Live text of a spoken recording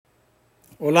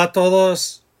Hola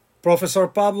todos. Professor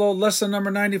Pablo, lesson number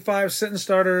 95, sentence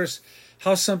starters.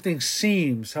 How something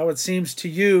seems, how it seems to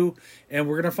you, and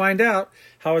we're going to find out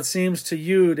how it seems to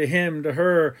you, to him, to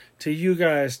her, to you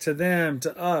guys, to them,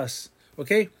 to us.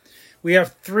 Okay? We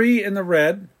have three in the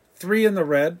red. We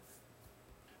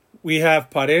have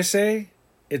parece,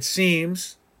 it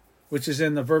seems, which is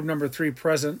in the verb number 3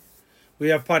 present. We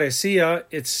have parecía,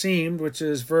 it seemed, which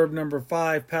is verb number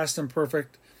 5 past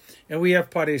imperfect. And we have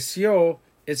pareció,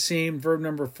 it seemed, verb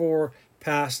number 4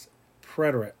 past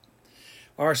preterite.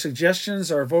 Our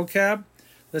suggestions, our vocab,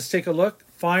 let's take a look.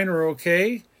 Fine or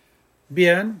okay.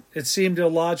 Bien, it seemed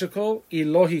illogical,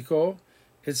 ilógico.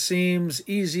 It seems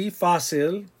easy,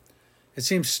 fácil. It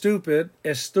seems stupid,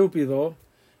 estúpido.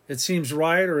 It seems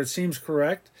right or it seems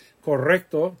correct,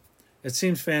 correcto. It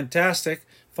seems fantastic,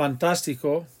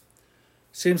 fantástico.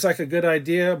 Seems like a good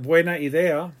idea, buena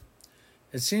idea.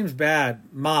 It seems bad,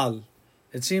 mal.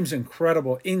 It seems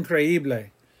incredible, increíble.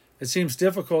 It seems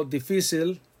difficult,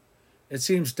 difícil. It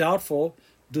seems doubtful,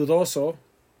 dudoso.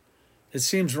 It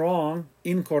seems wrong,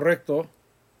 incorrecto.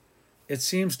 It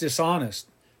seems dishonest,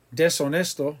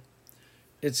 deshonesto.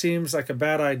 It seems like a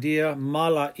bad idea,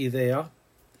 mala idea.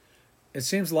 It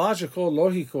seems logical,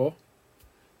 lógico.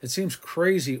 It seems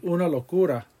crazy, una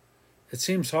locura. It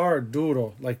seems hard,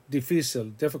 duro, like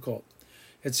difícil, difficult.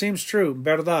 It seems true,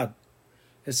 verdad.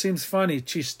 It seems funny,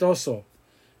 chistoso.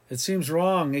 It seems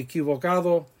wrong,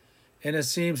 equivocado. And it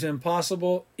seems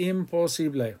impossible,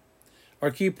 imposible.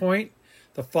 Our key point,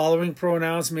 the following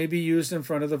pronouns may be used in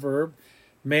front of the verb.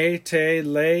 Me, te,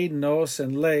 le, nos,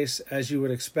 and les, as you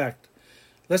would expect.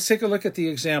 Let's take a look at the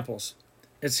examples.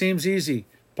 It seems easy,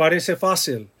 parece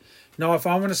fácil. Now, if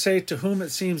I want to say to whom it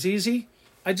seems easy,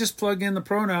 I just plug in the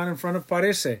pronoun in front of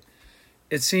parece.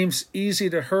 It seems easy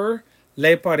to her,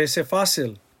 le parece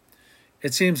fácil.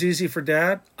 It seems easy for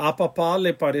dad, a papá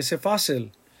le parece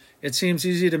fácil. It seems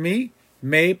easy to me,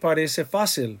 me parece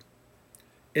fácil.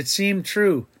 It seemed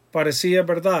true, parecía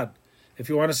verdad. If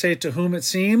you want to say to whom it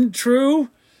seemed true,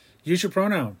 use your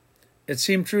pronoun. It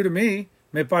seemed true to me,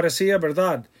 me parecía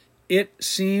verdad. It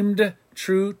seemed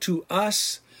true to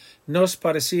us, nos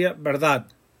parecía verdad.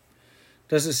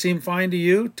 Does it seem fine to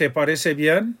you? ¿Te parece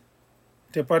bien?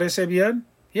 ¿Te parece bien?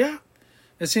 Yeah.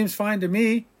 It seems fine to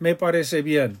me, me parece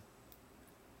bien.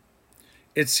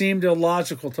 It seemed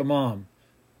illogical to mom.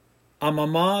 A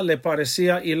mamá le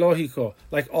parecía ilógico,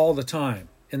 like all the time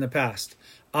in the past.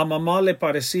 A mamá le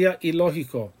parecía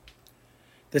ilógico.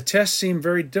 The tests seem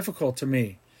very difficult to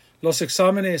me. Los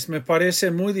exámenes me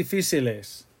parecen muy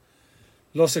difíciles.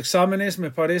 Los exámenes me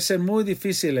parecen muy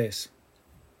difíciles.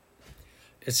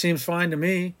 It seems fine to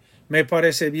me. Me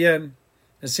parece bien.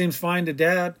 It seems fine to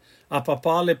dad. A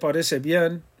papá le parece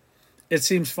bien. It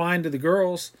seems fine to the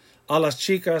girls. A las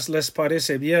chicas les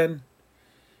parece bien.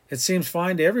 It seems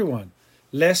fine to everyone.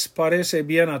 Les parece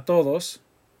bien a todos.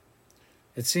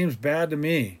 It seems bad to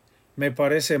me. Me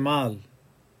parece mal.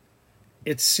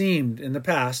 It seemed, in the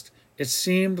past, it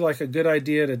seemed like a good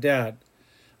idea to dad.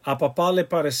 A papá le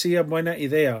parecía buena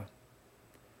idea.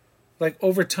 Like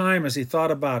over time as he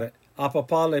thought about it. A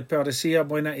papá le parecía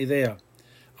buena idea.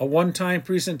 A one-time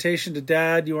presentation to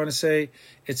dad, you want to say,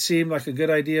 it seemed like a good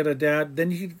idea to dad.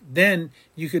 Then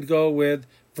you could go with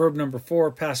verb number 4,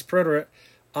 past preterite.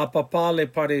 A papá le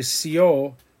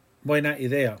pareció buena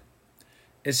idea.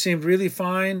 It seemed really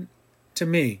fine to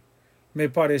me. Me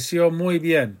pareció muy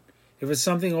bien. If it's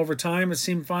something over time, it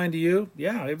seemed fine to you.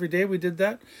 Yeah, every day we did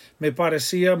that. Me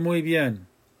parecía muy bien.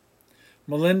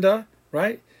 Melinda,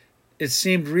 right? It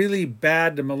seemed really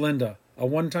bad to Melinda. A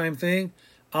one-time thing.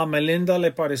 A Melinda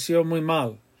le pareció muy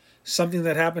mal. Something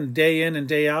that happened day in and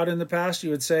day out in the past, you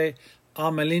would say, a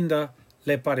Melinda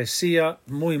le parecía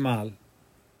muy mal.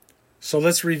 So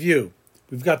let's review.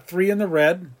 We've got 3 in the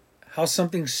red. How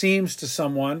something seems to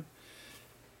someone.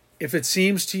 If it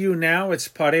seems to you now, it's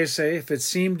parece. If it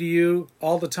seemed to you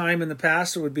all the time in the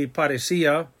past, it would be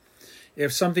parecía.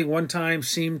 If something one time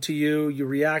seemed to you, you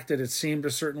reacted, it seemed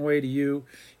a certain way to you,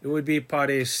 it would be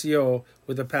pareció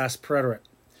with the past preterite.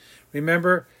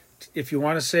 Remember, if you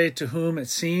want to say to whom it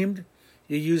seemed,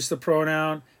 you use the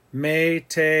pronoun me,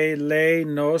 te, le,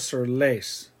 nos, or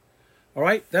les. All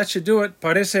right, that should do it.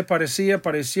 Parece, parecía,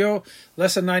 pareció.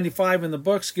 Lesson 95 in the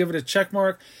books. Give it a check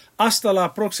mark. Hasta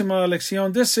la próxima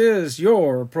lección. This is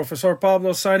your Professor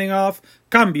Pablo signing off.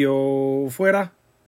 Cambio fuera.